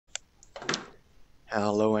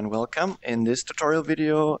Hello and welcome. In this tutorial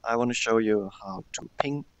video, I want to show you how to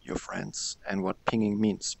ping your friends and what pinging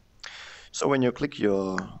means. So when you click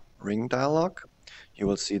your ring dialog, you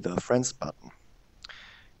will see the friends button.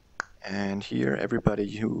 And here everybody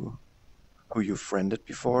who you friended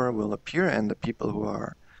before will appear, and the people who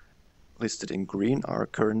are listed in green are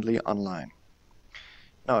currently online.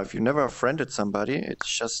 Now, if you never friended somebody, it's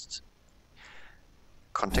just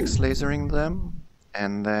context lasering them,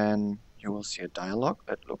 and then you will see a dialog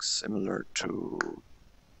that looks similar to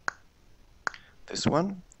this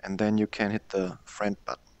one, and then you can hit the friend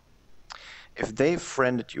button. If they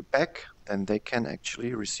friended you back, then they can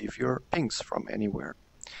actually receive your pings from anywhere.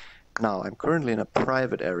 Now, I'm currently in a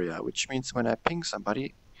private area, which means when I ping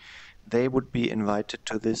somebody, they would be invited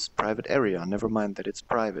to this private area. Never mind that it's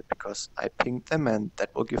private, because I pinged them and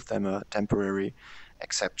that will give them a temporary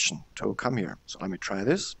exception to come here. So let me try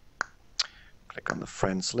this. Click on the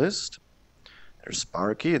friends list. There's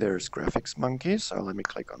Sparky, there's Graphics Monkey, so let me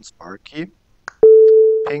click on Sparky,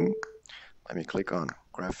 ping. Let me click on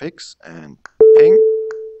Graphics and ping.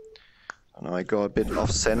 So now I go a bit off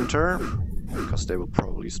center, because they will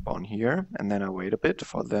probably spawn here, and then I wait a bit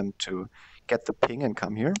for them to get the ping and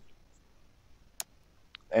come here.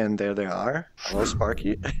 And there they are. Hello,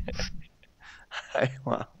 Sparky. Hi,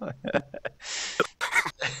 wow.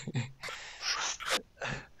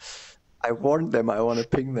 I warned them I want to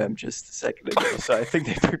ping them just a second ago, so I think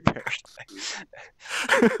they prepared.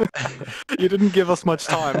 You didn't give us much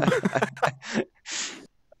time.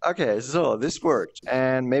 Okay, so this worked,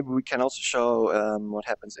 and maybe we can also show what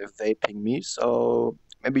happens if they ping me. So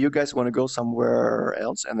maybe you guys want to go somewhere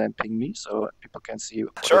else and then ping me, so people can see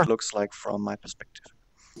what Sure. it looks like from my perspective.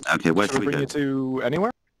 Okay, where Should we bring you to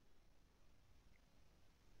anywhere?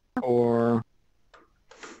 Or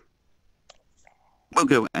We'll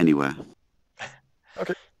go anywhere.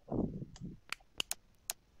 okay.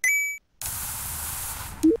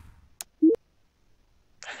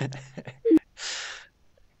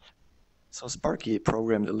 So Sparky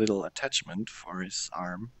programmed a little attachment for his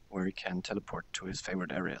arm where he can teleport to his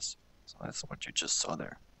favorite areas. So that's what you just saw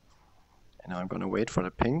there. And now I'm going to wait for the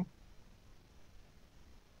ping.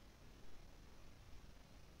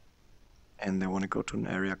 And they want to go to an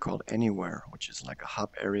area called Anywhere, which is like a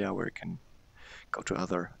hub area where you can go to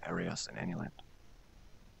other areas in Anyland.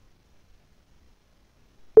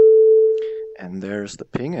 And there's the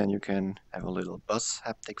ping, and you can have a little buzz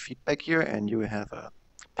haptic feedback here, and you have a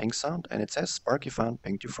ping sound, and it says Sparky found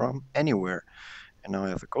pinged you from anywhere. And now I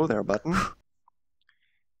have a go there button.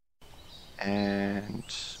 And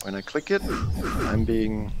when I click it, I'm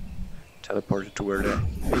being teleported to where they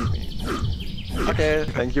pinged me. Okay,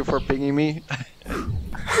 thank you for pinging me.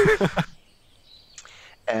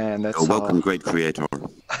 And that's You're welcome, great creator.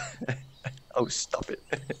 Oh, stop it.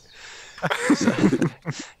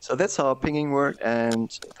 So that's how pinging worked, and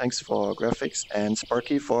thanks for Graphics and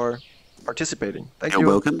Sparky for participating. Thank you. You're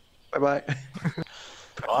welcome. Bye-bye.